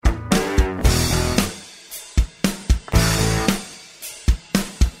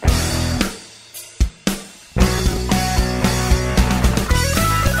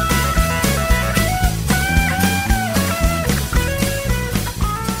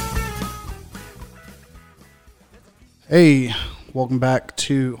Hey, welcome back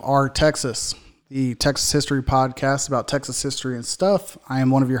to Our Texas, the Texas History Podcast about Texas history and stuff. I am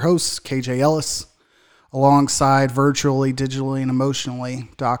one of your hosts, KJ Ellis, alongside virtually, digitally, and emotionally,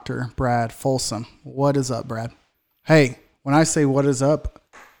 Dr. Brad Folsom. What is up, Brad? Hey, when I say what is up,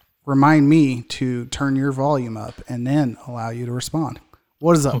 remind me to turn your volume up and then allow you to respond.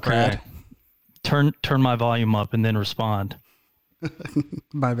 What is up, Brad? Turn my volume up and then respond.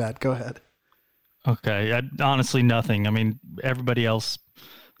 My bad. Go ahead. Okay. Honestly, nothing. I mean, everybody else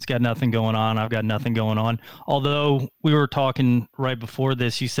has got nothing going on. I've got nothing going on. Although we were talking right before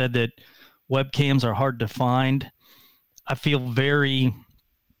this, you said that webcams are hard to find. I feel very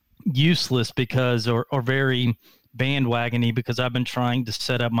useless because, or very bandwagony because I've been trying to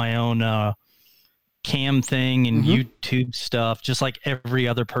set up my own cam thing and YouTube stuff, just like every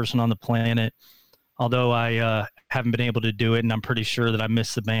other person on the planet. Although I haven't been able to do it, and I'm pretty sure that I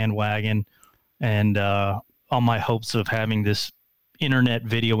missed the bandwagon. And all my hopes of having this internet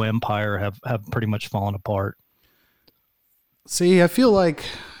video empire have pretty much fallen apart. See, I feel like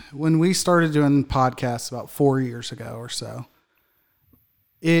when we started doing podcasts about 4 years ago or so,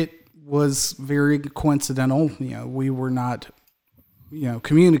 it was very coincidental. You know, we were not,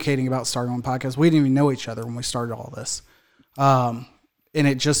 communicating about starting on podcasts. We didn't even know each other when we started all this. And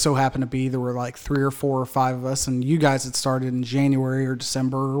it just so happened to be there were like 3 or 4 or 5 of us, and you guys had started in January or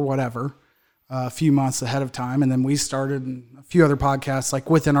December or whatever. A few months ahead of time. And then we started, and a few other podcasts like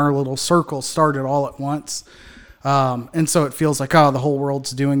within our little circle started all at once. And so it feels like, the whole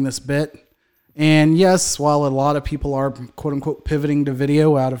world's doing this bit. And yes, while a lot of people are quote unquote pivoting to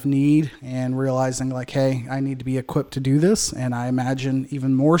video out of need and realizing like, hey, I need to be equipped to do this. And I imagine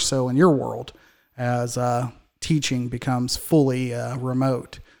even more so in your world as teaching becomes fully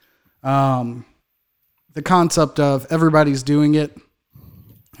remote. The concept of everybody's doing it,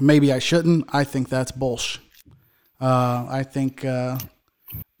 maybe I shouldn't. I think that's bullshit. I think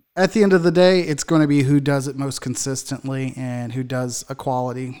at the end of the day, it's going to be who does it most consistently and who does a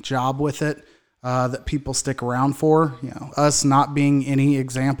quality job with it that people stick around for. Us not being any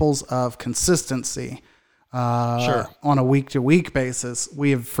examples of consistency on a week-to-week basis, we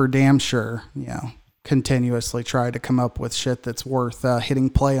have for damn sure, continuously tried to come up with shit that's worth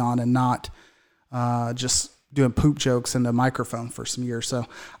hitting play on and not just doing poop jokes into a microphone for some years. So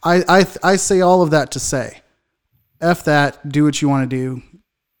I say all of that to say, F that, do what you want to do,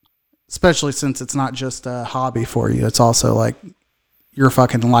 especially since it's not just a hobby for you. It's also like your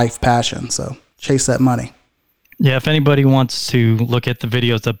fucking life passion. So chase that money. Yeah. If anybody wants to look at the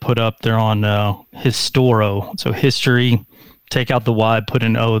videos that put up, they're on Historo. So history, take out the Y, put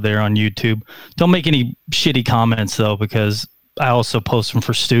an O there on YouTube. Don't make any shitty comments though, because I also post them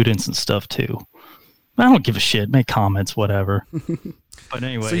for students and stuff too. I don't give a shit. Make comments, whatever. But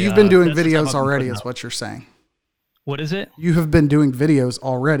anyway. So you've been doing videos already is what you're saying. What is it? You have been doing videos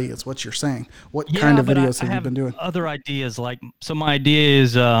already is what you're saying. What kind of videos have you been doing? Other ideas. So my idea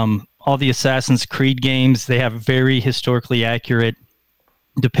is all the Assassin's Creed games, they have very historically accurate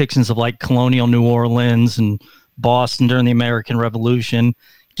depictions of like colonial New Orleans and Boston during the American Revolution.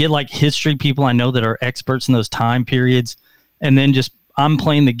 Get like history people I know that are experts in those time periods. And then just I'm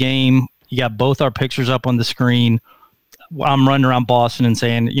playing the game. You got both our pictures up on the screen. I'm running around Boston and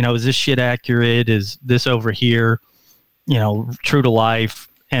saying, is this shit accurate? Is this over here, true to life?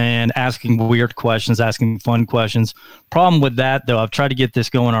 And asking weird questions, asking fun questions. Problem with that, though, I've tried to get this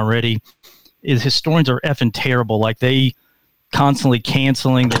going already, is historians are effing terrible. Like they constantly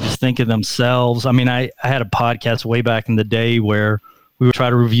canceling. They just think of themselves. I mean, I had a podcast way back in the day where we would try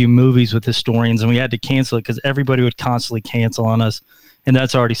to review movies with historians and we had to cancel it because everybody would constantly cancel on us. And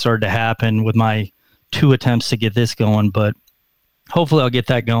that's already started to happen with my 2 attempts to get this going. But hopefully I'll get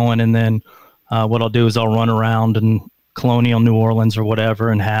that going. And then what I'll do is I'll run around in colonial New Orleans or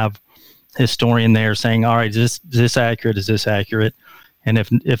whatever and have a historian there saying, all right, is this accurate? Is this accurate? And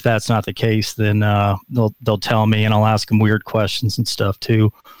if that's not the case, then they'll tell me and I'll ask them weird questions and stuff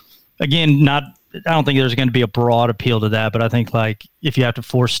too. Again, I don't think there's going to be a broad appeal to that, but I think like if you have to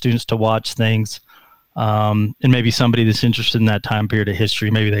force students to watch things, and maybe somebody that's interested in that time period of history,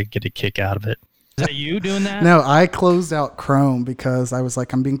 maybe they get a kick out of it. Is that you doing that? No, I closed out Chrome because I was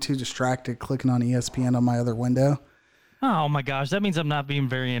like, I'm being too distracted clicking on ESPN on my other window. Oh my gosh, that means I'm not being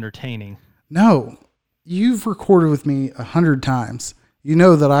very entertaining. No, you've recorded with me 100 times. You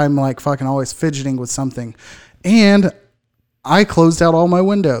know that I'm like fucking always fidgeting with something. And I closed out all my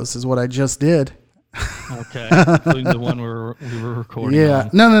windows is what I just did. Okay, including the one we were recording. Yeah, on.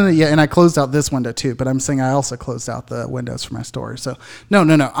 No. Yeah, and I closed out this window too. But I'm saying I also closed out the windows for my story. So no.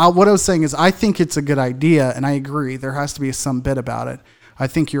 What I was saying is I think it's a good idea, and I agree. There has to be some bit about it. I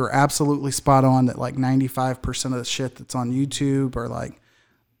think you're absolutely spot on that like 95% of the shit that's on YouTube or like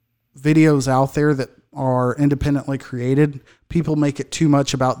videos out there that are independently created, people make it too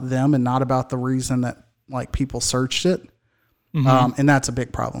much about them and not about the reason that like people searched it. And that's a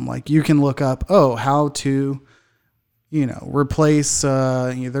big problem. Like you can look up, how to, replace,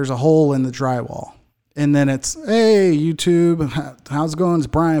 there's a hole in the drywall. And then it's, hey, YouTube, how's it going? It's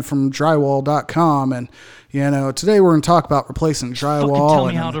Brian from drywall.com. And, today we're going to talk about replacing drywall. Tell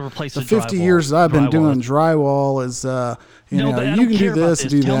me how to replace the 50 years that I've been doing drywall is, you can do this,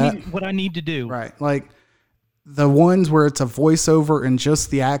 do Tell that. me what I need to do. Right. Like the ones where it's a voiceover and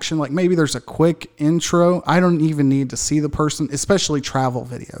just the action, like maybe there's a quick intro. I don't even need to see the person, especially travel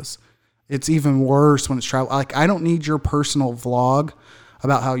videos. It's even worse when it's travel. Like I don't need your personal vlog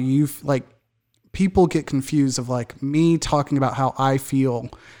about how people get confused of like me talking about how I feel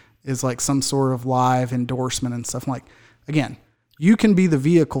is like some sort of live endorsement and stuff. Like, again, you can be the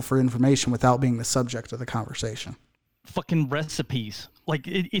vehicle for information without being the subject of the conversation. Fucking recipes. Like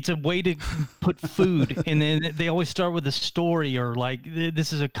it's a way to put food and then they always start with a story or like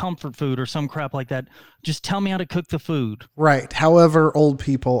this is a comfort food or some crap like that. Just tell me how to cook the food. Right. However, old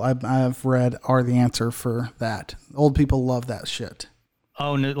people I've read are the answer for that. Old people love that shit.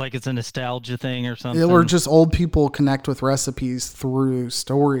 Oh, no, like it's a nostalgia thing or something? Or just old people connect with recipes through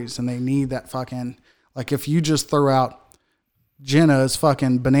stories and they need that fucking, like if you just throw out Jenna's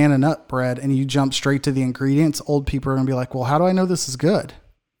fucking banana nut bread and you jump straight to the ingredients, old people are going to be like, well, how do I know this is good?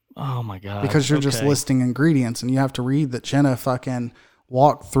 Oh my God. Because you're just listing ingredients and you have to read that Jenna fucking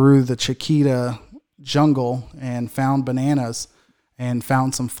walked through the Chiquita jungle and found bananas and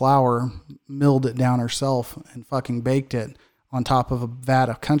found some flour, milled it down herself and fucking baked it on top of a vat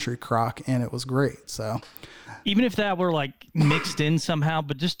of country crock, and it was great. So even if that were like mixed in somehow,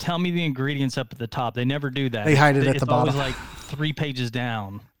 but just tell me the ingredients up at the top. They never do that. They hide it at the bottom. It's always like 3 pages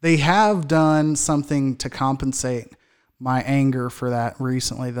down. They have done something to compensate my anger for that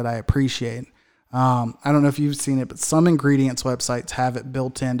recently that I appreciate. I don't know if you've seen it, but some ingredients websites have it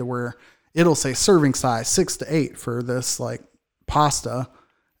built into where it'll say serving size 6 to 8 for this like pasta.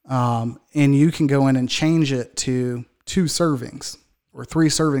 And you can go in and change it to 2 servings or 3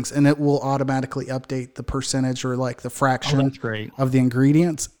 servings, and it will automatically update the percentage or like the fraction of the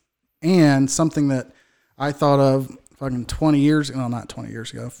ingredients. And something that I thought of fucking 20 years ago, well, not 20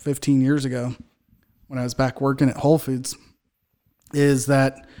 years ago, 15 years ago when I was back working at Whole Foods, is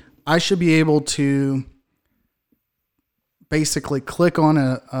that I should be able to basically click on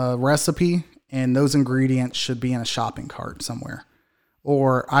a recipe and those ingredients should be in a shopping cart somewhere.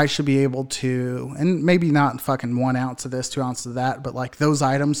 Or I should be able to, and maybe not fucking 1 ounce of this, 2 ounces of that, but like those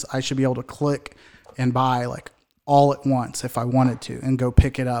items I should be able to click and buy like all at once if I wanted to and go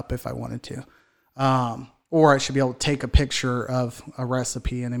pick it up if I wanted to. Or I should be able to take a picture of a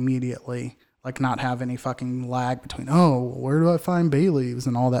recipe and immediately like not have any fucking lag between, where do I find bay leaves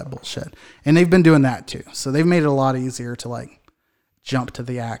and all that bullshit. And they've been doing that too. So they've made it a lot easier to like jump to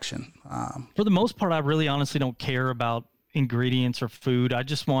the action. For the most part, I really honestly don't care about ingredients or food. I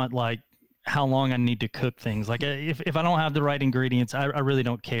just want like how long I need to cook things. Like if I don't have the right ingredients, I really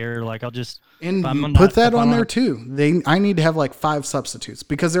don't care. Like I'll just put that on there too. I need to have like 5 substitutes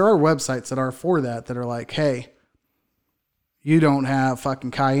because there are websites that are for that are like, hey, you don't have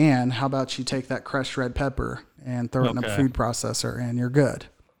fucking cayenne. How about you take that crushed red pepper and throw it in a food processor and you're good.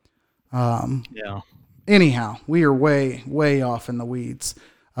 Yeah. Anyhow, we are way, way off in the weeds.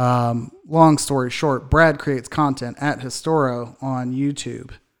 Long story short, Brad creates content at Historo on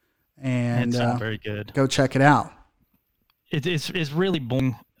YouTube, and it's very good. Go check it out. It's really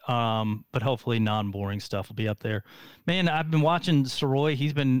boring, but hopefully non-boring stuff will be up there. Man, I've been watching Soroy.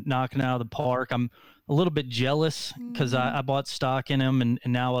 He's been knocking out of the park. I'm a little bit jealous because I bought stock in him, and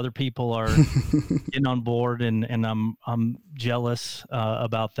now other people are getting on board, and I'm jealous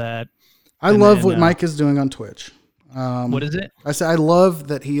about that. I love what Mike is doing on Twitch. What is it? I said I love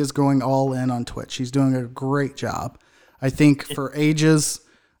that he is going all in on Twitch. He's doing a great job. I think for ages,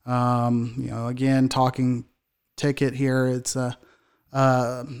 again, talking ticket here, it's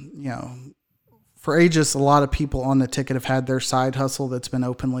for ages, a lot of people on the ticket have had their side hustle that's been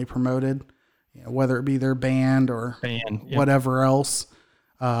openly promoted, whether it be their band or whatever else.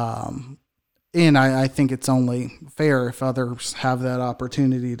 And I think it's only fair if others have that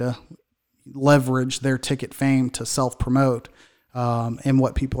opportunity to leverage their ticket fame to self-promote. And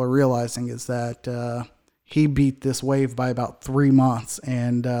what people are realizing is that he beat this wave by about 3 months,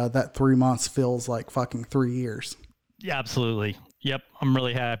 and that 3 months feels like fucking 3 years. Yeah, absolutely. Yep. I'm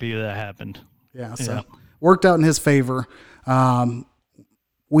really happy that happened. Yeah. So worked out in his favor.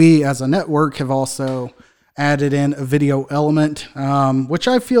 We as a network have also added in a video element, which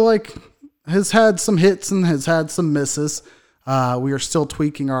I feel like has had some hits and has had some misses. We are still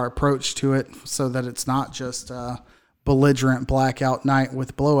tweaking our approach to it so that it's not just belligerent blackout night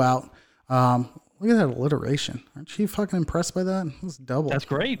with blowout. Look at that alliteration. Aren't you fucking impressed by that? It was double. That's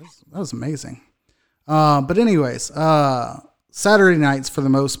great. That was amazing. But anyways, Saturday nights for the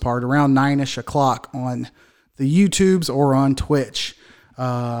most part, around 9-ish o'clock on the YouTubes or on Twitch.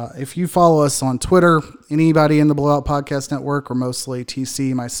 If you follow us on Twitter, anybody in the Blowout Podcast Network, or mostly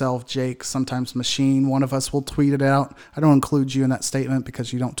TC, myself, Jake, sometimes Machine, one of us will tweet it out. I don't include you in that statement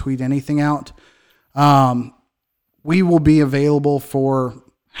because you don't tweet anything out. We will be available for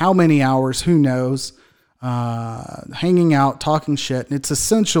how many hours, who knows, hanging out, talking shit. And it's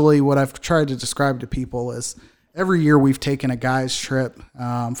essentially what I've tried to describe to people is every year we've taken a guy's trip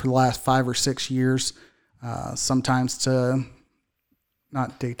for the last 5 or 6 years, sometimes to,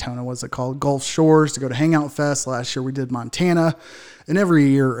 not Daytona, what's it called? Gulf Shores, to go to Hangout Fest. Last year we did Montana. And every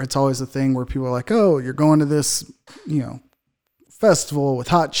year it's always a thing where people are like, oh, you're going to this, festival with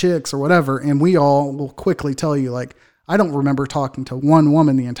hot chicks or whatever. And we all will quickly tell you, like, I don't remember talking to one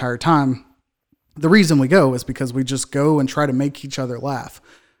woman the entire time. The reason we go is because we just go and try to make each other laugh.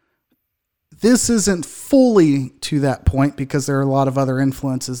 This isn't fully to that point because there are a lot of other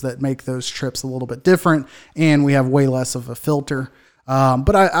influences that make those trips a little bit different, and we have way less of a filter.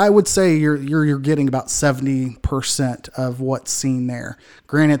 But I would say you're getting about 70% of what's seen there.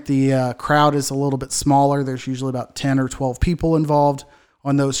 Granted, the crowd is a little bit smaller. There's usually about 10 or 12 people involved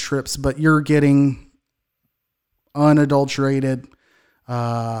on those trips, but you're getting unadulterated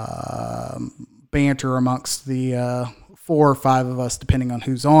banter amongst the 4 or 5 of us, depending on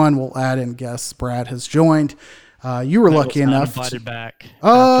who's on. We'll add in guests. Brad has joined. You were lucky enough. Invited back.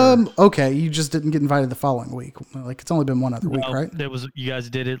 Okay. You just didn't get invited the following week. Like, it's only been one other week, right? There was. You guys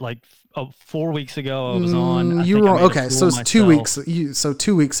did it like 4 weeks ago. I was on. You were okay. So it's 2 weeks. So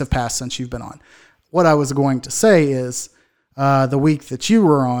 2 weeks have passed since you've been on. What I was going to say is, the week that you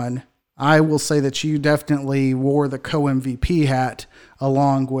were on, I will say that you definitely wore the co-MVP hat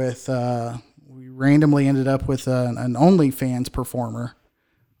along with, we randomly ended up with an OnlyFans performer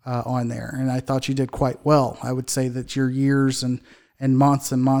on there. And I thought you did quite well. I would say that your years and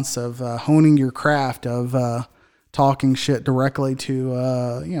months of honing your craft of talking shit directly to,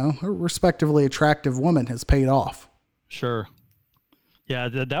 a respectively attractive woman has paid off. Sure. Yeah,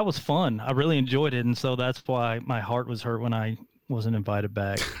 that was fun. I really enjoyed it. And so that's why my heart was hurt when I wasn't invited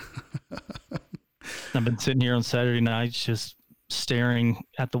back. I've been sitting here on Saturday nights just staring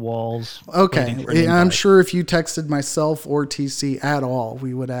at the walls. Okay. I'm sure if you texted myself or TC at all,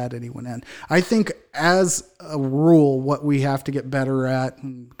 we would add anyone in. I think as a rule, what we have to get better at,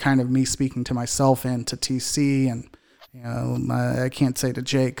 and kind of me speaking to myself and to TC, and I can't say to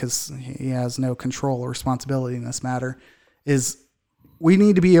Jake because he has no control or responsibility in this matter, is we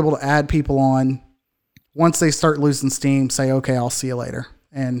need to be able to add people on. Once they start losing steam, say, okay, I'll see you later,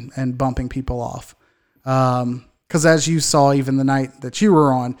 and bumping people off. Because as you saw, even the night that you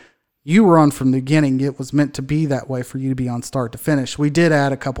were on from the beginning. It was meant to be that way for you to be on start to finish. We did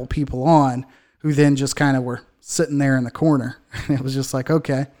add a couple people on who then just kind of were sitting there in the corner. It was just like,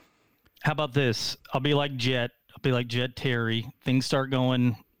 okay. How about this? I'll be like Jet Terry. Things start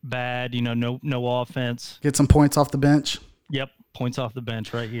going bad, no offense. Get some points off the bench. Yep. Points off the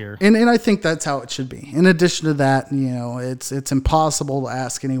bench right here. And I think that's how it should be. In addition to that, it's impossible to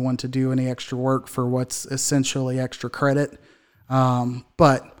ask anyone to do any extra work for what's essentially extra credit.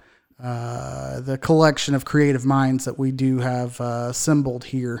 But the collection of creative minds that we do have assembled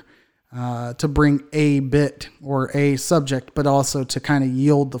here to bring a bit or a subject, but also to kind of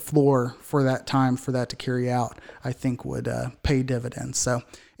yield the floor for that time for that to carry out, I think would pay dividends. So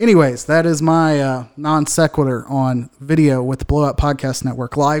anyways, that is my non sequitur on video with the Blowout Podcast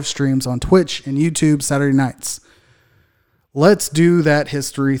Network live streams on Twitch and YouTube Saturday nights. Let's do that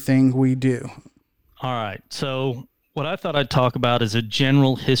history thing we do. All right. So what I thought I'd talk about is a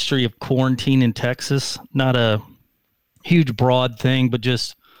general history of quarantine in Texas. Not a huge broad thing, but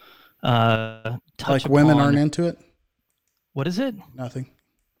just like women aren't into it? What is it? Nothing.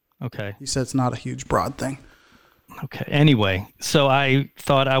 Okay. You said it's not a huge broad thing. Okay. Anyway, so I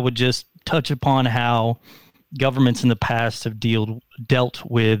thought I would just touch upon how governments in the past have dealt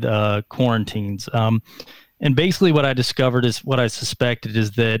with quarantines. And basically what I discovered is what I suspected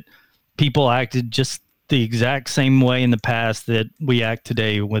is that people acted just the exact same way in the past that we act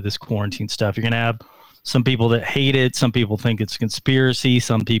today with this quarantine stuff. You're going to have some people that hate it. Some people think it's a conspiracy.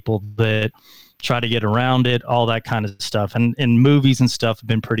 Some people that try to get around it, all that kind of stuff. And movies and stuff have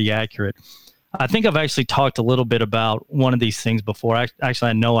been pretty accurate. I think I've actually talked a little bit about one of these things before. Actually,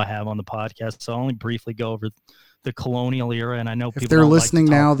 I know I have on the podcast. So I'll only briefly go over the colonial era, and I know people. If they're listening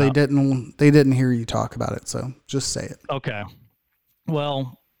now, they about. didn't hear you talk about it. So just say it. Okay.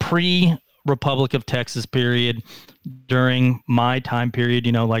 Well, pre-Republic of Texas period, during my time period,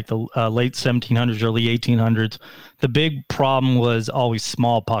 like the late 1700s, early 1800s, the big problem was always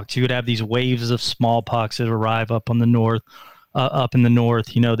smallpox. You would have these waves of smallpox that arrive up in the north.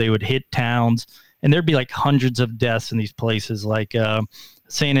 They would hit towns, and there'd be like hundreds of deaths in these places, like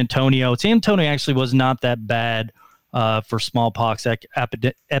San Antonio. San Antonio actually was not that bad for smallpox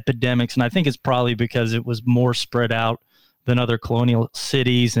epidemics, and I think it's probably because it was more spread out than other colonial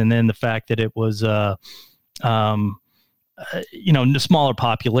cities, and then the fact that it was a smaller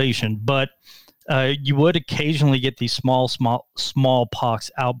population. But you would occasionally get these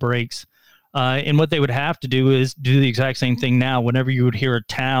smallpox outbreaks. And what they would have to do is do the exact same thing now. Whenever you would hear a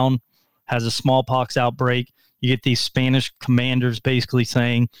town has a smallpox outbreak, you get these Spanish commanders basically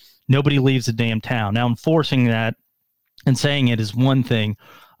saying, nobody leaves the damn town. Now, enforcing that and saying it is one thing.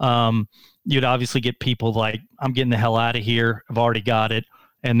 You'd obviously get people like, I'm getting the hell out of here. I've already got it.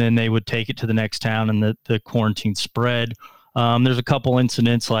 And then they would take it to the next town, and the quarantine spread. There's a couple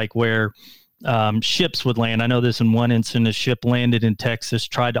incidents like where ships would land. I know this in one incident, a ship landed in Texas,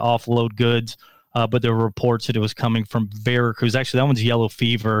 tried to offload goods, but there were reports that it was coming from Veracruz. Actually, that one's yellow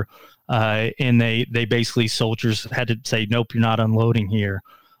fever. And they basically, soldiers had to say, nope, you're not unloading here.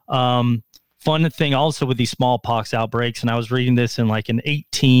 Fun thing also with these smallpox outbreaks, and I was reading this in like an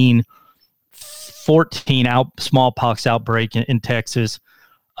 1814 smallpox outbreak in Texas.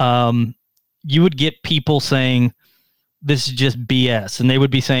 You would get people saying, this is just BS. And they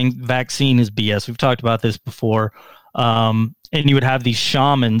would be saying vaccine is BS. We've talked about this before. And you would have these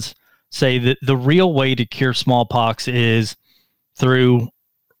shamans say that the real way to cure smallpox is through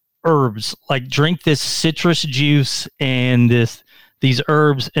herbs. Like, drink this citrus juice and these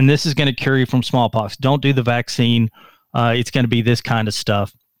herbs, and this is going to cure you from smallpox. Don't do the vaccine. It's going to be this kind of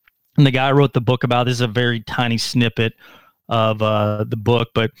stuff. And the guy who wrote the book about this is a very tiny snippet of the book,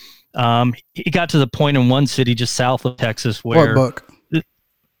 but it got to the point in one city just south of Texas where what book?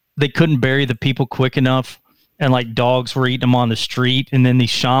 They couldn't bury the people quick enough, and like dogs were eating them on the street, and then these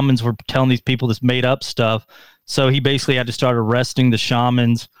shamans were telling these people this made up stuff. So he basically had to start arresting the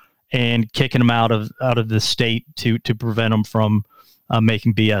shamans and kicking them out of the state to prevent them from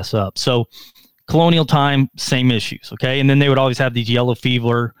making BS up. So colonial time, same issues. Okay. And then they would always have these yellow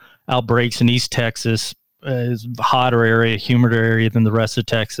fever outbreaks in East Texas. Is a hotter area, humider area than the rest of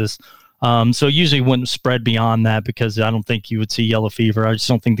Texas. So it usually wouldn't spread beyond that, because I don't think you would see yellow fever. I just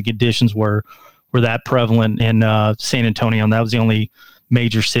don't think the conditions were that prevalent in San Antonio. And that was the only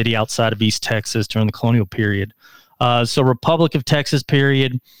major city outside of East Texas during the colonial period. So Republic of Texas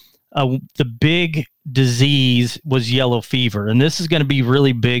period, the big disease was yellow fever. And this is going to be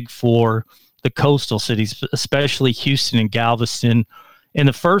really big for the coastal cities, especially Houston and Galveston. And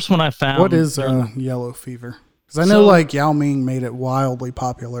the first one I found... What is yellow fever? Because I know like Yao Ming made it wildly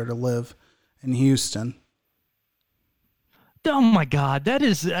popular to live in Houston. Oh my God. That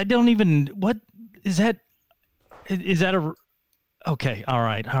is... I don't even... What is that? Is that a... Okay. All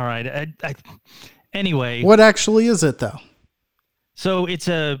right. Anyway. What actually is it, though? So it's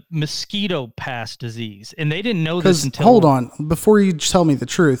a mosquito pass disease. And they didn't know this until... Hold on. Before you tell me the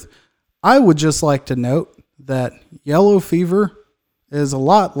truth, I would just like to note that yellow fever is a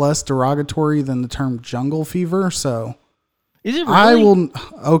lot less derogatory than the term jungle fever. So is it really?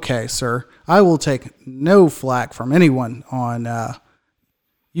 Okay, sir. I will take no flack from anyone on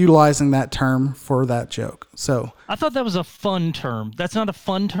utilizing that term for that joke. So I thought that was a fun term. That's not a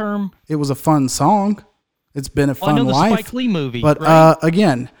fun term. It was a fun song. It's been a fun I know the life. Spike Lee movie. But right?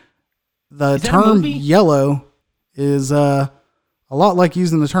 Again, the term yellow is a lot like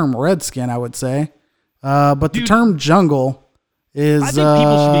using the term redskin, I would say. But the term jungle is... I think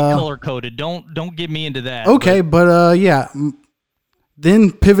people should be color coded. Don't get me into that. Okay, but yeah.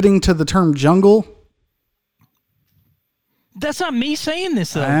 Then pivoting to the term jungle. That's not me saying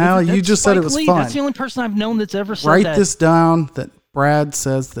this, though. Well, you just said it was fun. That's the only person I've known that's ever said that. Write this down, that Brad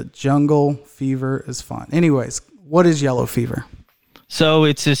says that jungle fever is fun. Anyways, what is yellow fever? So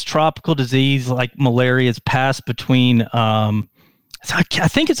it's this tropical disease like malaria. It's passed between... I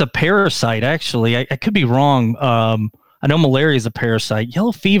think it's a parasite, actually. I could be wrong. I know malaria is a parasite.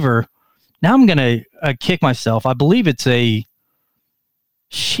 Yellow fever, now I'm going to kick myself. I believe it's a...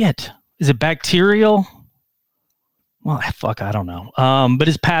 Shit. Is it bacterial? Well, fuck, I don't know. But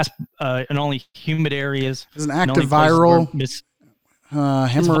it's passed in only humid areas. It's an active viral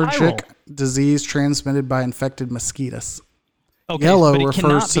hemorrhagic disease transmitted by infected mosquitoes. Okay, Yellow but it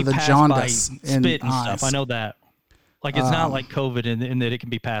cannot refers to be the passed jaundice by in spit and eyes. stuff. I know that. Like it's not like COVID in that it can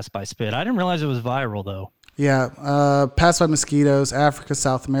be passed by spit. I didn't realize it was viral though. Yeah, passed by mosquitoes, Africa,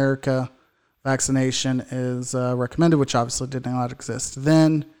 South America. Vaccination is recommended, which obviously did not exist.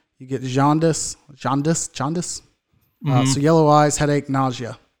 Then you get jaundice. So yellow eyes, headache,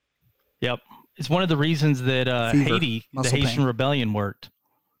 nausea. Yep. It's one of the reasons that Fever, Haiti, the muscle Haitian pain. rebellion worked.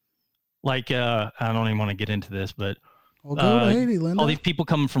 Like, I don't even want to get into this, but Well, go to Haiti, Linda. all these people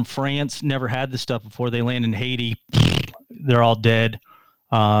coming from France never had this stuff before. They land in Haiti. They're all dead.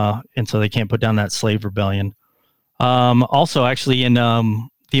 And so they can't put down that slave rebellion. Also, actually, in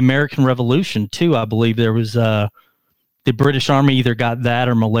the American Revolution, too, I believe there was the British Army either got that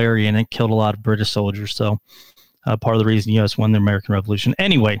or malaria, and it killed a lot of British soldiers. So part of the reason the U.S. won the American Revolution.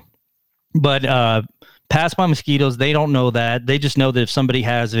 Anyway, but passed by mosquitoes, they don't know that. They just know that if somebody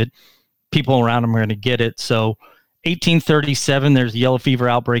has it, people around them are going to get it. So 1837, there's a yellow fever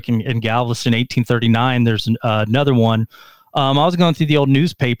outbreak in Galveston. 1839, there's another one. I was going through the old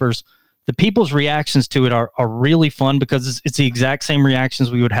newspapers. The people's reactions to it are really fun because it's the exact same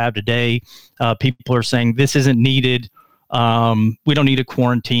reactions we would have today. People are saying this isn't needed. We don't need a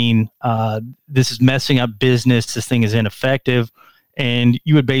quarantine. This is messing up business. This thing is ineffective. And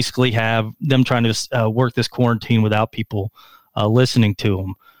you would basically have them trying to work this quarantine without people listening to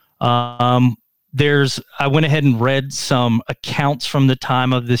them. I went ahead and read some accounts from the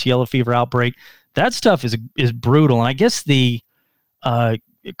time of this yellow fever outbreak. That stuff is brutal. And I guess the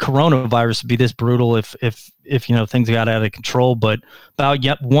coronavirus would be this brutal if things got out of control. But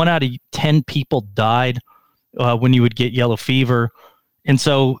about 1 out of 10 people died when you would get yellow fever. And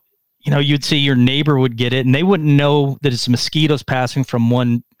so, you'd see your neighbor would get it and they wouldn't know that it's mosquitoes passing from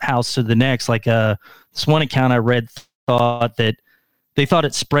one house to the next. Like this one account I read thought that they thought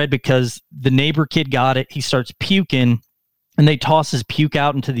it spread because the neighbor kid got it. He starts puking and they toss his puke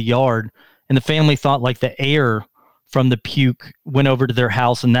out into the yard. And the family thought like the air from the puke went over to their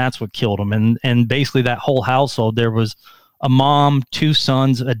house and that's what killed them. And basically that whole household, there was a mom, 2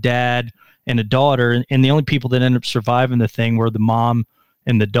 sons, a dad, and a daughter. And the only people that ended up surviving the thing were the mom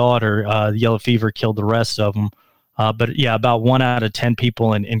and the daughter. The yellow fever killed the rest of them. But yeah, about 1 out of 10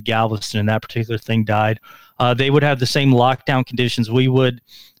 people in Galveston in that particular thing died. They would have the same lockdown conditions we would.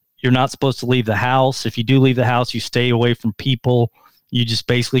 You're not supposed to leave the house. If you do leave the house, you stay away from people. You just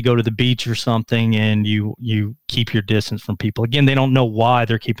basically go to the beach or something and you keep your distance from people. Again, they don't know why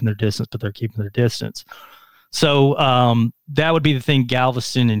they're keeping their distance, but they're keeping their distance. So that would be the thing,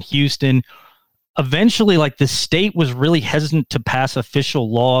 Galveston and Houston. Eventually, like the state was really hesitant to pass official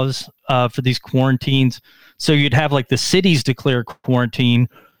laws for these quarantines. So you'd have like the cities declare quarantine,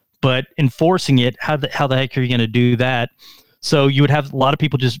 but enforcing it, how the heck are you going to do that? So you would have a lot of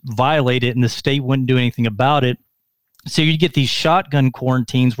people just violate it and the state wouldn't do anything about it. So you get these shotgun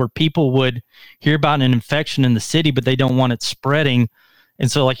quarantines where people would hear about an infection in the city, but they don't want it spreading. And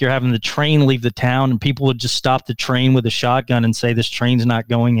so like you're having the train leave the town and people would just stop the train with a shotgun and say, this train's not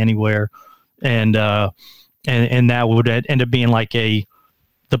going anywhere. And that would end up being like the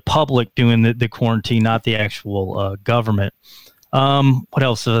public doing the quarantine, not the actual government. What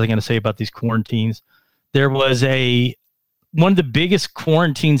else was I going to say about these quarantines? There was one of the biggest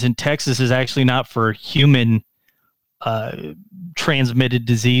quarantines in Texas is actually not for human transmitted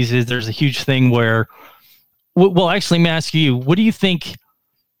diseases. There's a huge thing where, well, actually, let me ask you, what do you think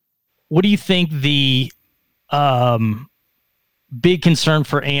the big concern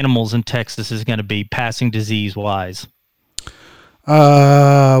for animals in Texas is going to be passing disease wise?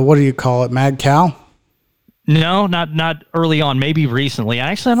 What do you call it? Mad cow? No, not early on. Maybe recently.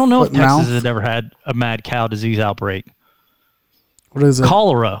 Actually, I don't know if Texas has ever had a mad cow disease outbreak. What is it?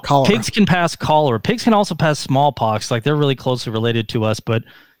 Cholera. Cholera. Pigs can pass cholera. Pigs can also pass smallpox. Like they're really closely related to us. But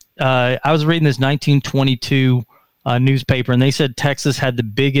I was reading this 1922 newspaper, and they said Texas had the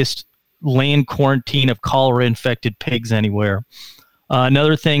biggest land quarantine of cholera-infected pigs anywhere.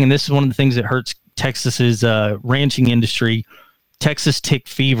 Another thing, and this is one of the things that hurts Texas's ranching industry, Texas tick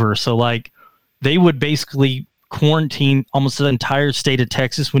fever. So like they would basically quarantine almost the entire state of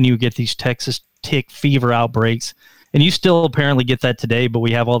Texas when you get these Texas tick fever outbreaks. And you still apparently get that today, but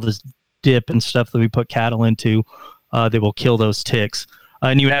we have all this dip and stuff that we put cattle into that will kill those ticks.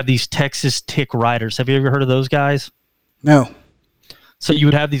 And you have these Texas tick riders. Have you ever heard of those guys? No. So you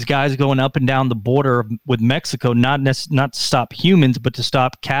would have these guys going up and down the border with Mexico, not to stop humans, but to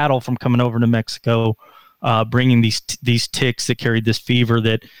stop cattle from coming over to Mexico, bringing these ticks that carry this fever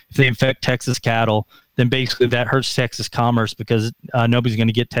that if they infect Texas cattle, then basically that hurts Texas commerce because nobody's going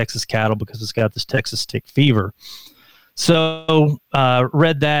to get Texas cattle because it's got this Texas tick fever. So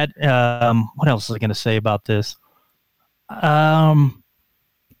read that. What else was I going to say about this?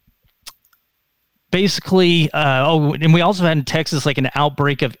 Basically, and we also had in Texas like an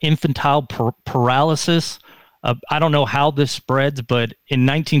outbreak of infantile paralysis. I don't know how this spreads, but in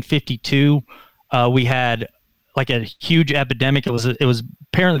 1952, we had like a huge epidemic. It was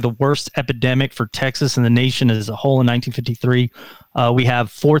apparently the worst epidemic for Texas and the nation as a whole in 1953. We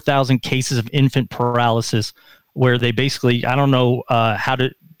have 4,000 cases of infant paralysis, where they basically, I don't know how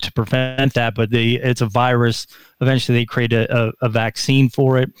to prevent that, but it's a virus. Eventually, they created a vaccine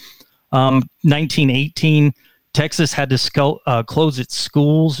for it. 1918, Texas had to close its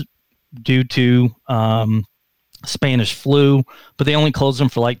schools due to Spanish flu, but they only closed them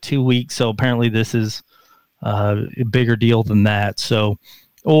for like 2 weeks. So apparently this is a bigger deal than that. So,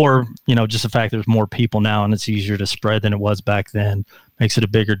 or, just the fact there's more people now and it's easier to spread than it was back then makes it a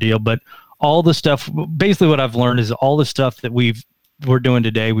bigger deal. But all the stuff, basically what I've learned is all the stuff that we're doing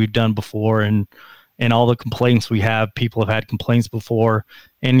today, we've done before, and all the complaints we have, people have had complaints before.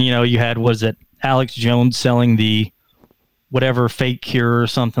 And, you had, was it Alex Jones selling the whatever fake cure or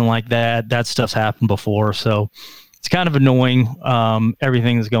something like that? That stuff's happened before. So it's kind of annoying,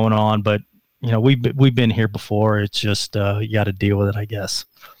 everything that's going on. But, we've been here before. It's just you got to deal with it, I guess.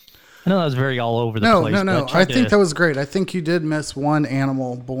 I know that was very all over the place. No. I think that was great. I think you did miss one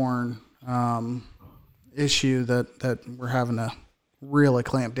animal-borne issue that we're having to really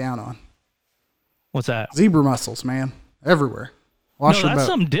clamp down on. What's that? Zebra mussels, man. Everywhere. Wash your boat.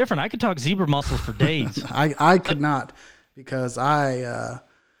 Something different. I could talk zebra mussels for days. I could not, because I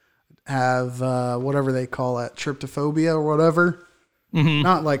have whatever they call it, tryptophobia or whatever. Mm-hmm.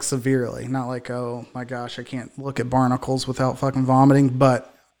 Not like severely. Not like, oh my gosh, I can't look at barnacles without fucking vomiting.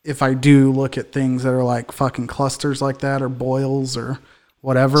 But if I do look at things that are like fucking clusters like that or boils or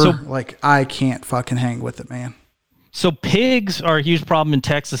whatever, I can't fucking hang with it, man. So pigs are a huge problem in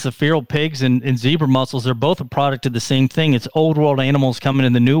Texas. The feral pigs and zebra mussels are both a product of the same thing. It's old world animals coming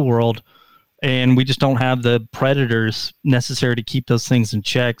in the new world, and we just don't have the predators necessary to keep those things in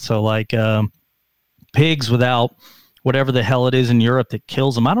check. So like pigs without whatever the hell it is in Europe that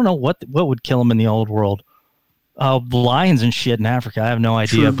kills them. I don't know what would kill them in the old world. Lions and shit in Africa. I have no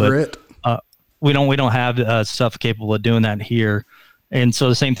idea, but we don't have stuff capable of doing that here. And so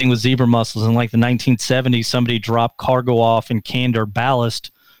the same thing with zebra mussels. In like the 1970s, somebody dropped cargo off in canned or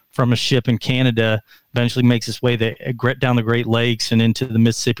ballast from a ship in Canada, eventually makes its way down the Great Lakes and into the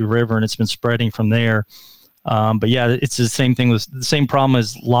Mississippi River, and it's been spreading from there. But yeah, it's the same thing. With the same problem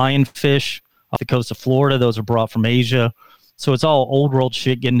as lionfish off the coast of Florida. Those are brought from Asia. So it's all old world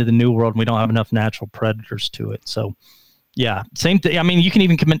shit getting to the new world, and we don't have enough natural predators to it. So yeah, same thing. I mean, you can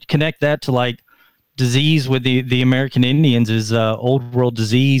even connect that to like disease with the American Indians is old world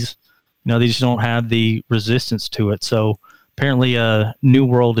disease. They just don't have the resistance to it. So apparently new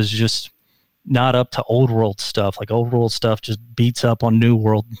world is just not up to old world stuff. Like old world stuff just beats up on new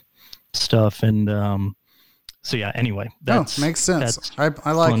world stuff. And so yeah, anyway, that makes sense. I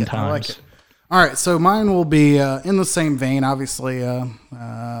like it. Times. I like it. All right, so mine will be in the same vein. Obviously,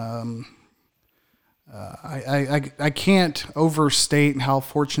 I can't overstate how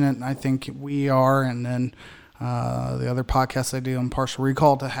fortunate I think we are, and then the other podcasts I do on Partial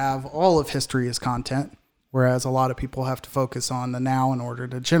Recall, to have all of history as content, whereas a lot of people have to focus on the now in order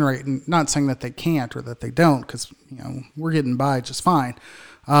to generate. And not saying that they can't or that they don't, because we're getting by just fine.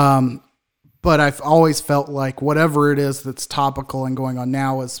 But I've always felt like whatever it is that's topical and going on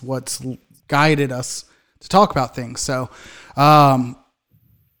now is what's guided us to talk about things. So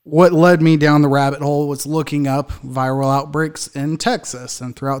what led me down the rabbit hole was looking up viral outbreaks in Texas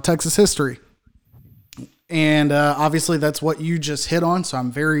and throughout Texas history. And obviously that's what you just hit on. So I'm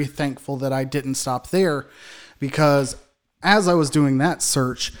very thankful that I didn't stop there, because as I was doing that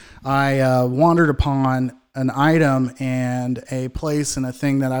search, I wandered upon an item and a place and a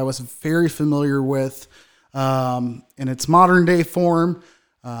thing that I was very familiar with in its modern day form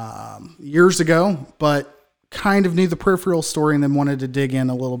years ago, but kind of knew the peripheral story and then wanted to dig in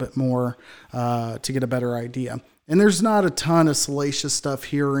a little bit more to get a better idea. And there's not a ton of salacious stuff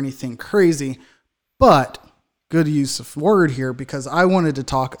here or anything crazy, but good use of word here, because I wanted to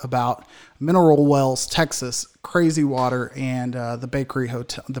talk about Mineral Wells, Texas, Crazy Water, and the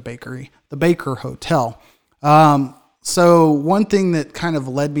Baker Hotel. So one thing that kind of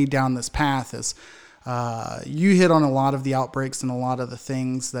led me down this path is you hit on a lot of the outbreaks and a lot of the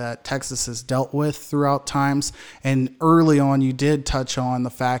things that Texas has dealt with throughout times. And early on, you did touch on the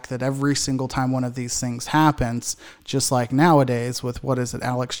fact that every single time one of these things happens, just like nowadays with,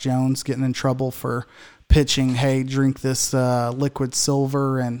 Alex Jones getting in trouble for pitching, hey, drink this liquid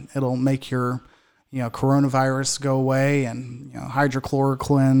silver and it'll make your coronavirus go away, and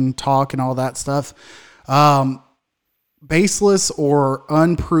hydrochloroquine talk and all that stuff. baseless or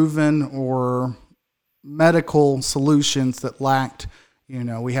unproven or medical solutions that lacked,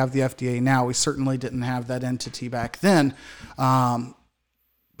 we have the FDA now. We certainly didn't have that entity back then.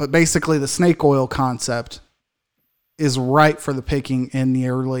 But basically the snake oil concept is ripe for the picking in the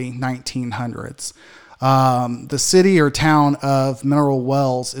early 1900s. The city or town of Mineral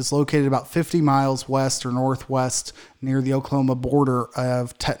Wells is located about 50 miles west or northwest near the Oklahoma border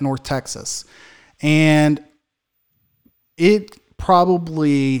of North Texas. And it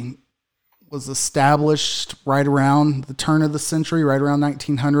probably was established right around the turn of the century, right around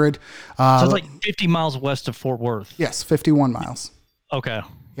 1900. So it's like 50 miles west of Fort Worth. Yes, 51 miles. Okay.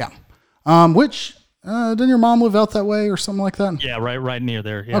 Yeah. Which, didn't your mom live out that way or something like that? Yeah, right near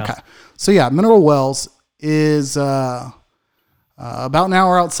there. Yeah. Okay. So yeah, Mineral Wells is about an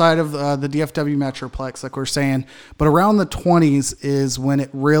hour outside of the DFW Metroplex, like we're saying. But around the 20s is when it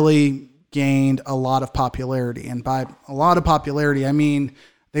really gained a lot of popularity. And by a lot of popularity, I mean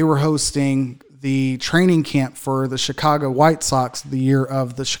they were hosting the training camp for the Chicago White Sox the year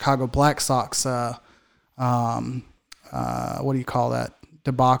of the Chicago Black Sox. What do you call that?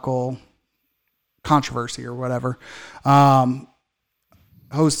 Debacle, controversy or whatever.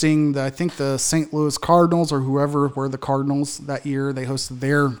 Hosting I think the St. Louis Cardinals or whoever were the Cardinals that year. They hosted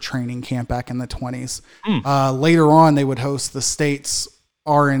their training camp back in the 20s. Later on, they would host the state's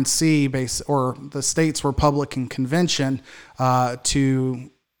RNC base or the state's Republican convention to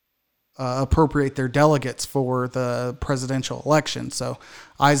appropriate their delegates for the presidential election. So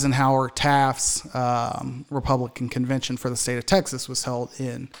Eisenhower Taft's Republican convention for the state of Texas was held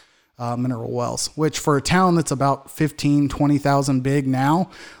in Mineral Wells, which for a town that's about 15, 20,000 big now,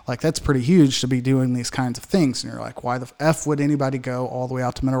 like that's pretty huge to be doing these kinds of things. And you're like, why the F would anybody go all the way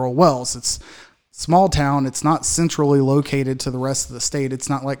out to Mineral Wells? It's small town. It's not centrally located to the rest of the state. It's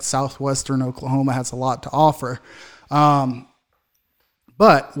not like southwestern Oklahoma has a lot to offer.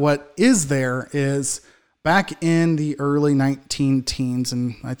 But what is there is back in the early 19 teens,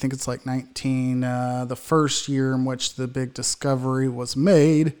 and I think it's like the first year in which the big discovery was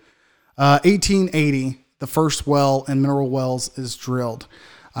made, 1880, the first well in Mineral Wells is drilled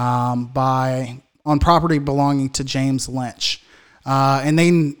on property belonging to James Lynch. And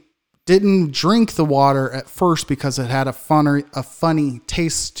they didn't drink the water at first because it had a funny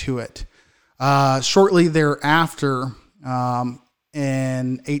taste to it. Shortly thereafter,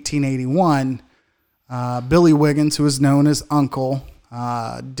 in 1881, Billy Wiggins, who is known as Uncle,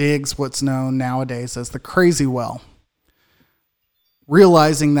 digs what's known nowadays as the Crazy Well.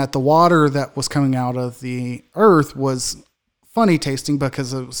 Realizing that the water that was coming out of the earth was funny tasting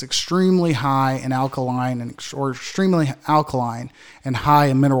because it was extremely high in extremely alkaline and high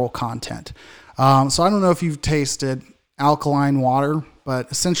in mineral content. So I don't know if you've tasted alkaline water, but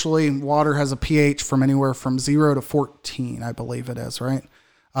essentially water has a pH from anywhere from 0 to 14, I believe it is, right?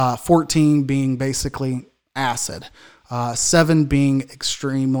 14 being basically acid. 7 being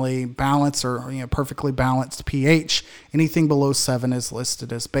extremely balanced or perfectly balanced pH. Anything below 7 is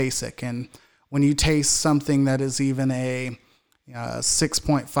listed as basic. And when you taste something that is even a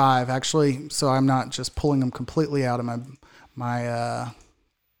 6.5, actually, so I'm not just pulling them completely out of my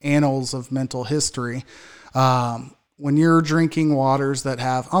annals of mental history. When you're drinking waters that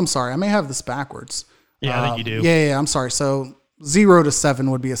have, I'm sorry, I may have this backwards. Yeah, I think you do. Yeah, I'm sorry. So 0 to 7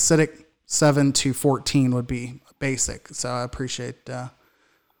 would be acidic. 7 to 14 would be basic. So I appreciate the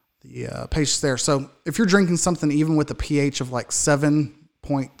patience there. So if you're drinking something even with a pH of like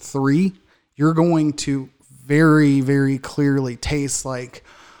 7.3, you're going to very, very clearly taste like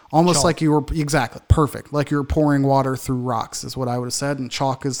almost chalk. Like you were exactly perfect. Like you're pouring water through rocks is what I would have said. And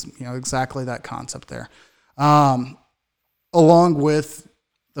chalk is, exactly that concept there. Along with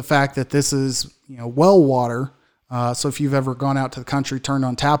the fact that this is, well water. So if you've ever gone out to the country, turned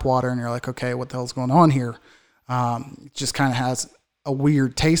on tap water and you're like, okay, what the hell's going on here? It just kind of has a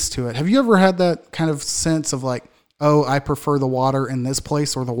weird taste to it. Have you ever had that kind of sense of like, oh, I prefer the water in this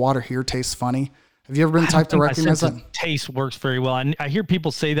place or the water here tastes funny? Have you ever been the type to recognize that? Taste works very well. I hear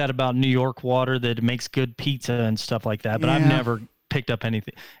people say that about New York water, that it makes good pizza and stuff like that, but I've never picked up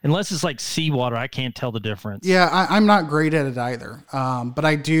anything. Unless it's like seawater, I can't tell the difference. Yeah, I'm not great at it either. But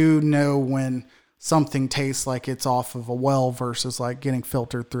I do know when something tastes like it's off of a well versus like getting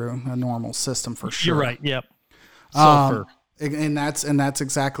filtered through a normal system for sure. You're right. Yep. Sulfur. And that's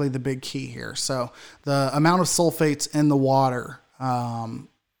exactly the big key here. So the amount of sulfates in the water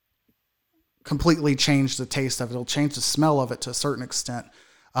completely change the taste of it. It'll change the smell of it to a certain extent.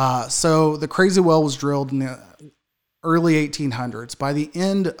 So the Crazy Well was drilled in the early 1800s. By the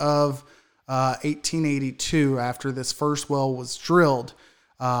end of 1882, after this first well was drilled,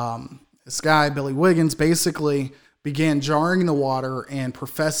 this guy, Billy Wiggins, basically began jarring the water and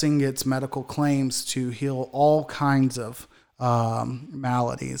professing its medical claims to heal all kinds of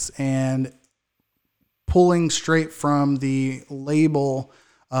maladies, and pulling straight from the label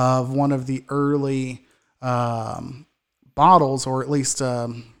of one of the early bottles, or at least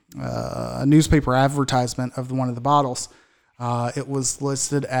a newspaper advertisement of one of the bottles. It was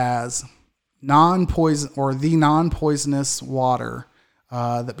listed as non-poison, or the non-poisonous water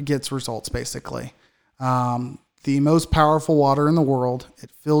that gets results, basically. The most powerful water in the world. It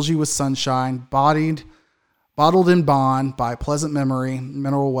fills you with sunshine, bottled in bond by Pleasant Memory,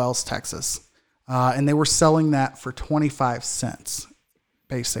 Mineral Wells, Texas. And they were selling that for 25 cents,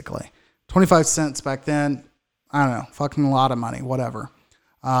 basically. 25 cents back then, I don't know, fucking a lot of money, whatever.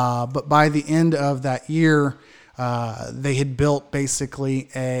 But by the end of that year, they had built basically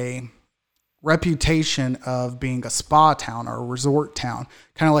a reputation of being a spa town or a resort town,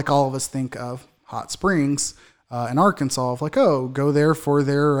 kind of like all of us think of Hot Springs in Arkansas, of like, oh, go there for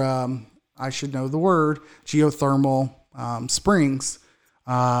their, I should know the word, geothermal springs.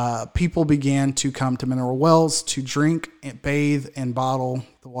 People began to come to Mineral Wells to drink and bathe and bottle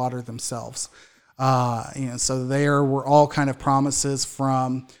the water themselves. So there were all kind of promises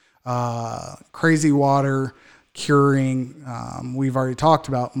from crazy water curing. We've already talked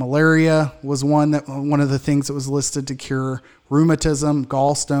about malaria was one of the things that was listed to cure rheumatism,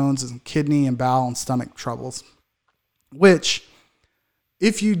 gallstones, and kidney and bowel and stomach troubles. Which,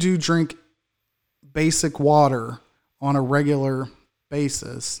 if you do drink basic water on a regular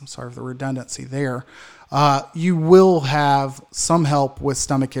basis, sorry for the redundancy there, you will have some help with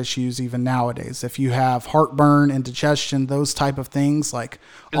stomach issues even nowadays. If you have heartburn, indigestion, those type of things, like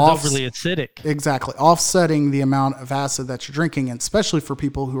it's overly acidic. Exactly. Offsetting the amount of acid that you're drinking, and especially for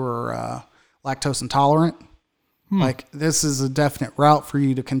people who are lactose intolerant. Like, this is a definite route for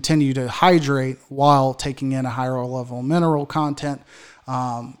you to continue to hydrate while taking in a higher level mineral content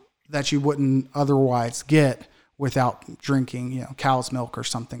that you wouldn't otherwise get without drinking, cow's milk or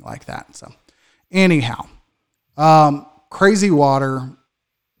something like that. So anyhow, crazy water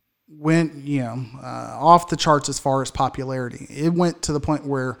went, off the charts as far as popularity. It went to the point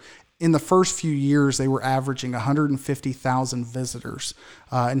where in the first few years, they were averaging 150,000 visitors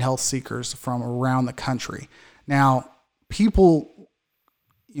and health seekers from around the country. Now, people,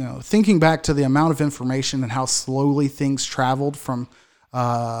 thinking back to the amount of information and how slowly things traveled from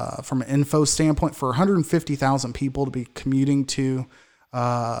an info standpoint, for 150,000 people to be commuting to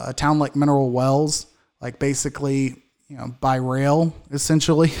a town like Mineral Wells, like basically, by rail,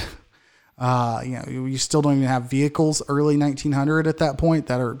 essentially. You still don't even have vehicles early 1900 at that point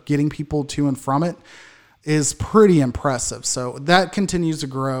that are getting people to and from it, is pretty impressive. So that continues to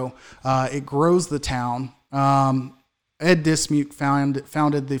grow. It grows the town. Ed Dismuke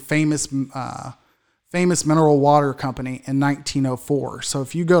founded the famous mineral water company in 1904. So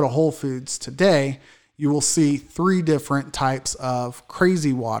if you go to Whole Foods today, you will see 3 different types of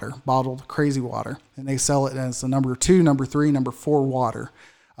crazy water, bottled crazy water, and they sell it as the number 2, number 3, number 4 water.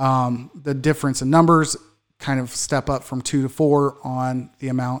 The difference in numbers kind of step up from 2 to 4 on the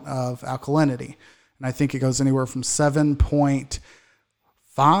amount of alkalinity. And I think it goes anywhere from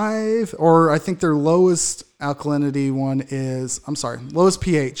 7.5, or I think their lowest alkalinity one is, lowest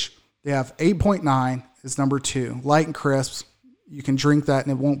pH. They have 8.9 is number 2. Light and crisp. You can drink that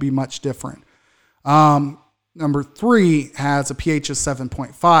and it won't be much different. Number 3 has a pH of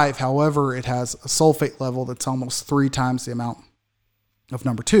 7.5. However, it has a sulfate level that's almost 3 times the amount of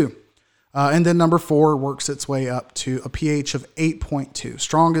number 2. And then number 4 works its way up to a pH of 8.2.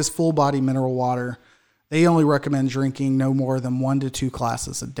 Strongest full body mineral water. They only recommend drinking no more than 1 to 2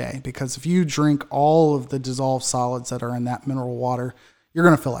 glasses a day, because if you drink all of the dissolved solids that are in that mineral water, you're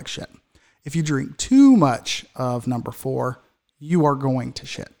going to feel like shit. If you drink too much of number 4, you are going to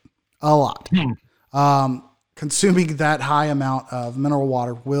shit a lot. Consuming that high amount of mineral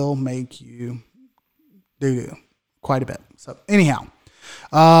water will make you do quite a bit. So anyhow,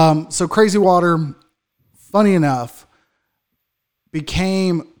 so crazy water, funny enough,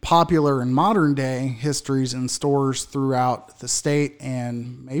 became popular in modern day histories in stores throughout the state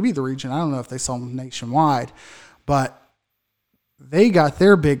and maybe the region. I don't know if they sell them nationwide, but they got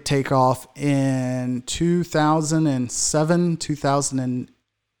their big takeoff in 2007,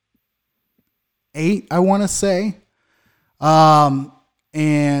 2008, I want to say.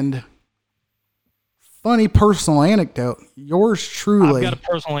 And funny personal anecdote, yours truly. I've got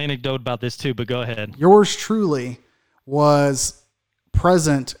a personal anecdote about this too, but go ahead. Yours truly was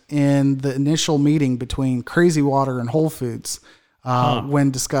present in the initial meeting between Crazy Water and Whole Foods when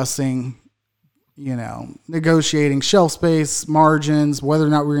discussing, negotiating shelf space, margins, whether or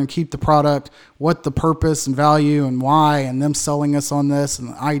not we're going to keep the product, what the purpose and value and why, and them selling us on this and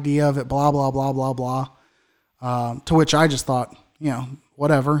the idea of it, blah, blah, blah, blah, blah. To which I just thought,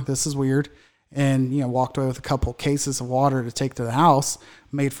 whatever, this is weird. And, walked away with a couple cases of water to take to the house,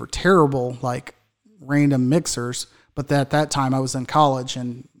 made for terrible, random mixers. But at that time I was in college,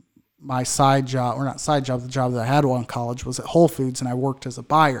 and my the job that I had while in college was at Whole Foods, and I worked as a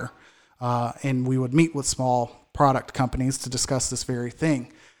buyer. And we would meet with small product companies to discuss this very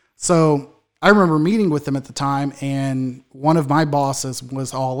thing. So I remember meeting with them at the time, and one of my bosses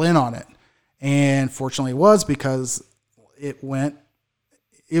was all in on it. And fortunately it was, because it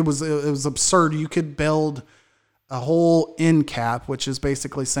was absurd. You could build a whole end cap, which is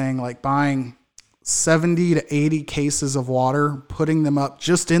basically saying buying 70 to 80 cases of water, putting them up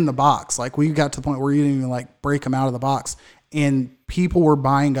just in the box. We got to the point where you didn't even break them out of the box, and people were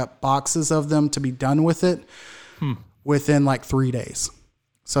buying up boxes of them to be done with it within 3 days.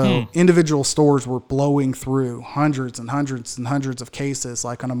 So individual stores were blowing through hundreds and hundreds and hundreds of cases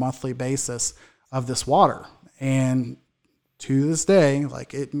on a monthly basis of this water. And to this day,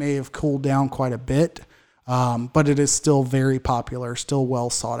 it may have cooled down quite a bit, but it is still very popular, still well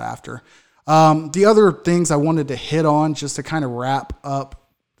sought after. The other things I wanted to hit on just to kind of wrap up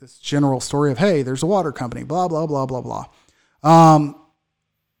this general story of, hey, there's a water company, blah, blah, blah, blah, blah.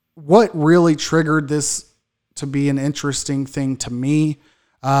 What really triggered this to be an interesting thing to me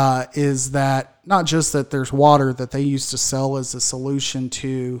is that not just that there's water that they used to sell as a solution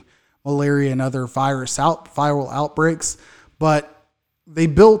to malaria and other viral outbreaks, but they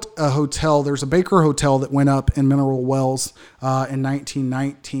built a hotel. There's a Baker Hotel that went up in Mineral Wells in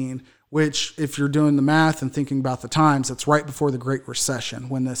 1919, which, if you're doing the math and thinking about the times, it's right before the Great Recession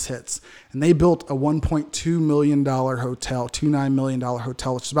when this hits. And they built a $1.2 million hotel, $29 million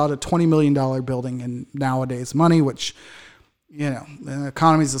hotel, which is about a $20 million building in nowadays money, which,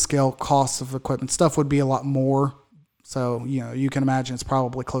 economies of scale, costs of equipment, stuff would be a lot more. So, you can imagine it's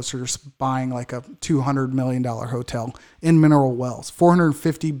probably closer to just buying a $200 million hotel in Mineral Wells,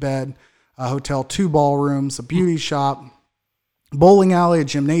 450 bed hotel, 2 ballrooms, a beauty shop, bowling alley, a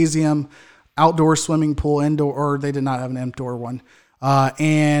gymnasium, outdoor swimming pool, indoor, or they did not have an indoor one,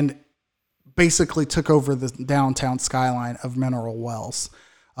 and basically took over the downtown skyline of Mineral Wells.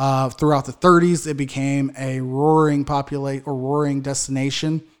 Throughout the 30s, it became a roaring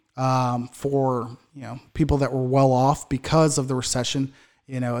destination for people that were well off because of the recession.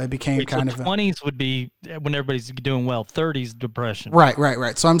 It became kind of 20s would be when everybody's doing well. 30s depression.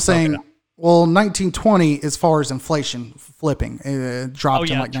 Right. So I'm saying. Okay. Well, 1920, as far as inflation flipping, it dropped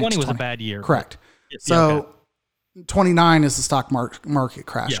in 20 was a bad year. Correct. So 29 is the stock market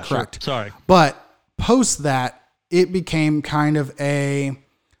crash. Yeah, correct. Sure. Sorry. But post that, it became kind of I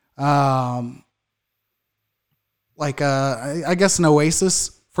guess an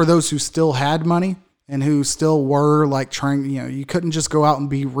oasis for those who still had money and who still were trying, you couldn't just go out and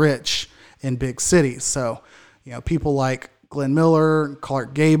be rich in big cities. So, people like Glenn Miller,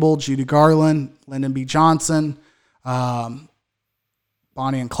 Clark Gable, Judy Garland, Lyndon B. Johnson, Bonnie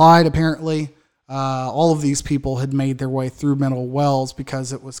and Clyde, apparently. All of these people had made their way through Mineral Wells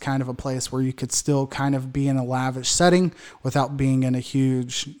because it was kind of a place where you could still kind of be in a lavish setting without being in a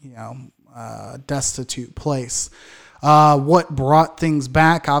huge, destitute place. What brought things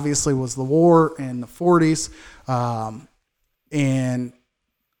back, obviously, was the war in the 40s. And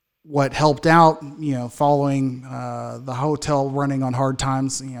what helped out, following the hotel running on hard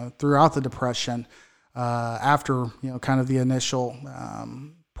times, throughout the Depression, after, kind of the initial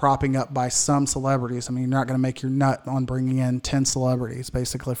propping up by some celebrities. I mean, you're not going to make your nut on bringing in 10 celebrities,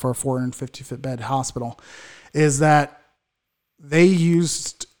 basically, for a 450 bed hospital, is that they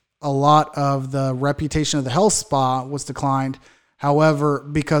used a lot of the reputation of the health spa was declined. However,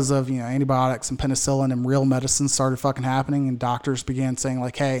 because of, antibiotics and penicillin and real medicine started fucking happening, and doctors began saying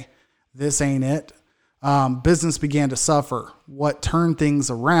hey, this ain't it. Business began to suffer. What turned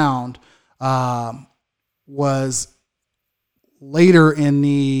things around was later in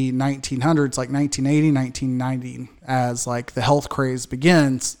the 1900s, 1980, 1990, as the health craze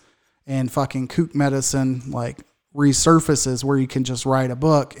begins and fucking kook medicine resurfaces where you can just write a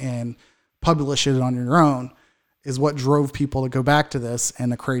book and publish it on your own, is what drove people to go back to this,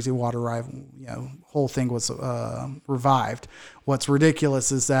 and the crazy water whole thing was revived. What's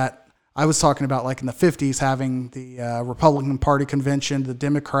ridiculous is that I was talking about in the 50s having the Republican Party convention, the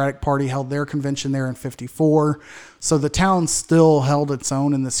Democratic Party held their convention there in 54. So the town still held its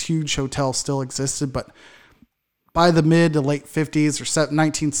own and this huge hotel still existed. But by the mid to late 50s or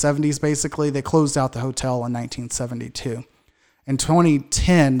 1970s, basically, they closed out the hotel in 1972. In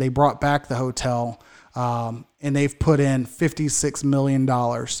 2010, they brought back the hotel, and they've put in $56 million,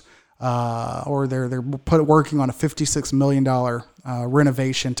 or they're working on a $56 million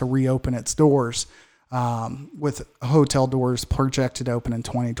renovation to reopen its doors, with hotel doors projected to open in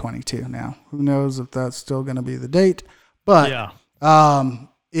 2022. Now, who knows if that's still going to be the date, but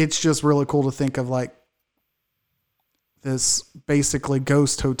it's just really cool to think of like this basically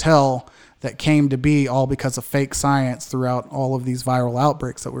ghost hotel that came to be all because of fake science throughout all of these viral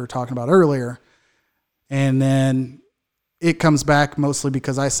outbreaks that we were talking about earlier. And then it comes back mostly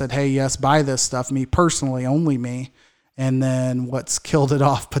because I said, hey, yes, buy this stuff, me personally, only me. And then what's killed it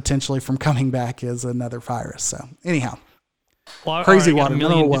off potentially from coming back is another virus. So anyhow, crazy water,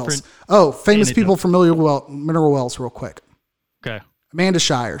 mineral wells. Oh, famous people from mineral wells real quick. Okay. Amanda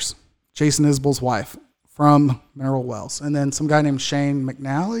Shires, Jason Isbell's wife, from Mineral Wells. And then some guy named Shane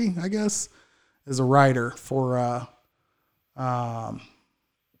McNally, I guess, is a writer for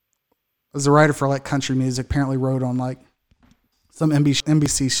like country music. Apparently wrote on like some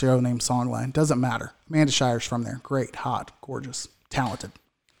NBC show named Songline. Doesn't matter. Amanda Shires from there. Great, hot, gorgeous, talented.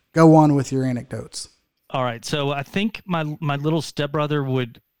 Go on with your anecdotes. All right. So I think my little stepbrother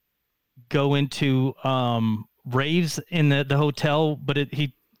would go into raves in the hotel, but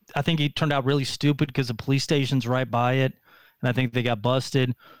I think he turned out really stupid because the police station's right by it, and I think they got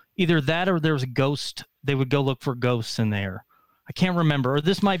busted. Either that or there was a ghost. They would go look for ghosts in there. I can't remember. Or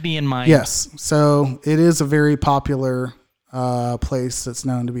this might be in my... Yes. So it is a very popular place that's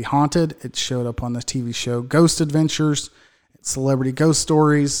known to be haunted. It showed up on the TV show Ghost Adventures, Celebrity Ghost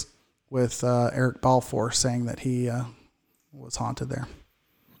Stories, with Eric Balfour saying that he was haunted there.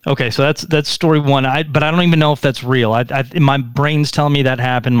 Okay, so that's story one. But I don't even know if that's real. My brain's telling me that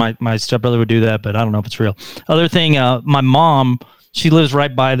happened. My stepbrother would do that, but I don't know if it's real. Other thing, my mom, she lives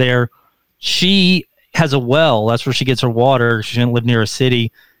right by there. She has a well. That's where she gets her water. She didn't live near a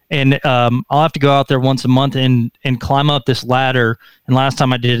city. And I'll have to go out there once a month and climb up this ladder. And last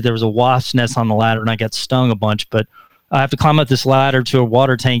time I did it, there was a wasp's nest on the ladder, and I got stung a bunch. But I have to climb up this ladder to a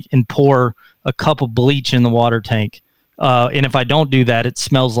water tank and pour a cup of bleach in the water tank. And if I don't do that, it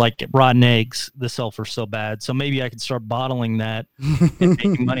smells like rotten eggs. The sulfur's so bad. So maybe I could start bottling that and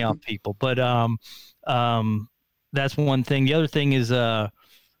making money off people. But that's one thing. The other thing is,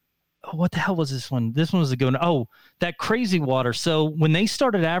 what the hell was this one? This one was a good one. Oh, that Crazy Water. So when they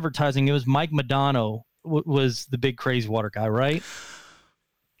started advertising, it was Mike Modano was the big Crazy Water guy, right?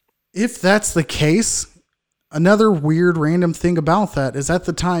 If that's the case, another weird random thing about that is at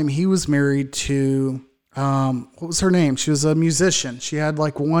the time he was married to... what was her name? She was a musician. She had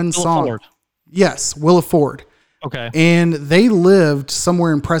like one song. Ford. Yes, Willa Ford. Okay. And they lived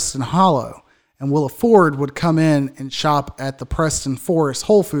somewhere in Preston Hollow. And Willa Ford would come in and shop at the Preston Forest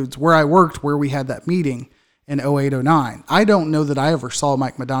Whole Foods where I worked, where we had that meeting in 0809. I don't know that I ever saw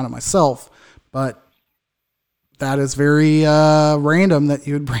Mike Madonna myself, but that is very random that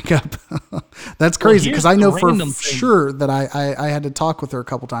you would bring up. That's crazy because I know for sure that I had to talk with her a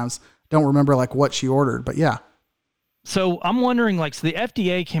couple times. Don't remember like what she ordered, but yeah. So I'm wondering, like, so the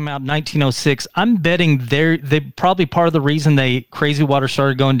FDA came out in 1906. I'm betting they probably part of the reason Crazy Water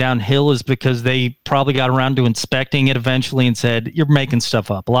started going downhill is because they probably got around to inspecting it eventually and said, you're making stuff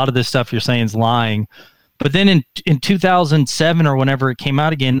up. A lot of this stuff you're saying is lying. But then in 2007 or whenever it came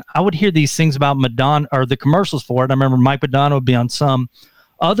out again, I would hear these things about Madonna or the commercials for it. I remember Mike Madonna would be on some.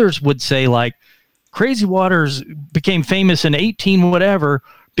 Others would say like Crazy Waters became famous in 18 whatever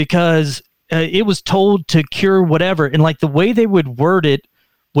because it was told to cure whatever. And like the way they would word it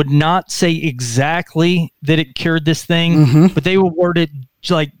would not say exactly that it cured this thing, but they would word it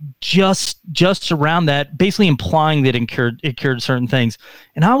like just around that, basically implying that it cured certain things.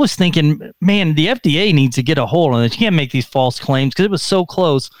 And I was thinking, man, the FDA needs to get a hold on it. You can't make these false claims because it was so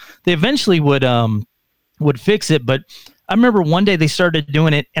close. They eventually would fix it, but I remember one day they started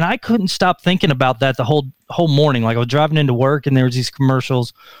doing it, and I couldn't stop thinking about that the whole morning. Like I was driving into work, and there was these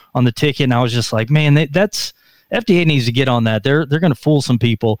commercials on the ticket, and I was just like, man, that's FDA needs to get on that. They're going to fool some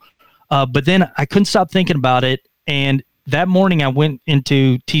people. But then I couldn't stop thinking about it, and that morning I went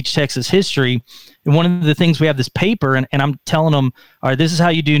into Teach Texas History, and one of the things we have this paper, and I'm telling them, all right, this is how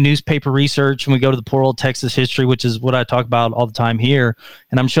you do newspaper research, and we go to the poor old Texas History, which is what I talk about all the time here,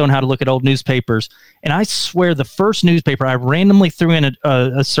 and I'm showing how to look at old newspapers. And I swear the first newspaper, I randomly threw in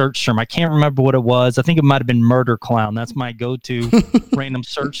a search term. I can't remember what it was. I think it might have been Murder Clown. That's my go-to random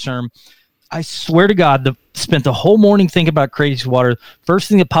search term. I swear to God, spent the whole morning thinking about Crazy Water. First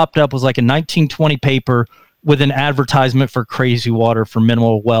thing that popped up was like a 1920 paper with an advertisement for Crazy Water for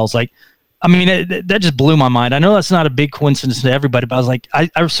mineral wells. Like, I mean, that just blew my mind. I know that's not a big coincidence to everybody, but I was like,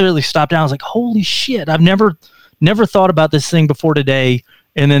 I certainly stopped down. I was like, holy shit, I've never never thought about this thing before today.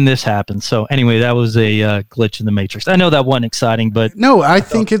 And then this happened. So anyway, that was a glitch in the matrix. I know that wasn't exciting, but no, I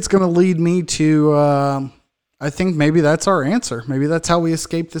think it's going to lead me to, I think maybe that's our answer. Maybe that's how we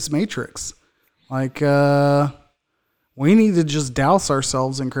escape this matrix. Like, we need to just douse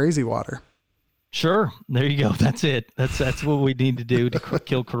ourselves in crazy water. Sure. There you go. That's it. That's what we need to do to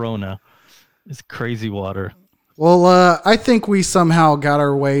kill Corona. It's crazy water. Well, I think we somehow got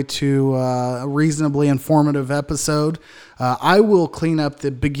our way to a reasonably informative episode. I will clean up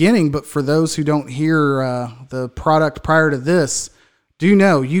the beginning, but for those who don't hear the product prior to this, do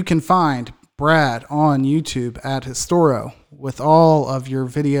know you can find Brad on YouTube at Historo with all of your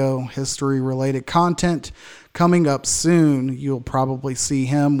video history related content. Coming up soon, you'll probably see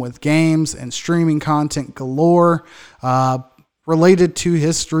him with games and streaming content galore related to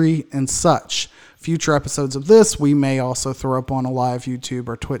history and such. Future episodes of this, we may also throw up on a live YouTube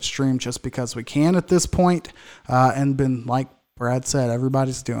or Twitch stream just because we can at this point. And been, like Brad said,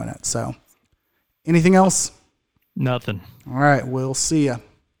 everybody's doing it. So anything else? Nothing. All right. We'll see ya.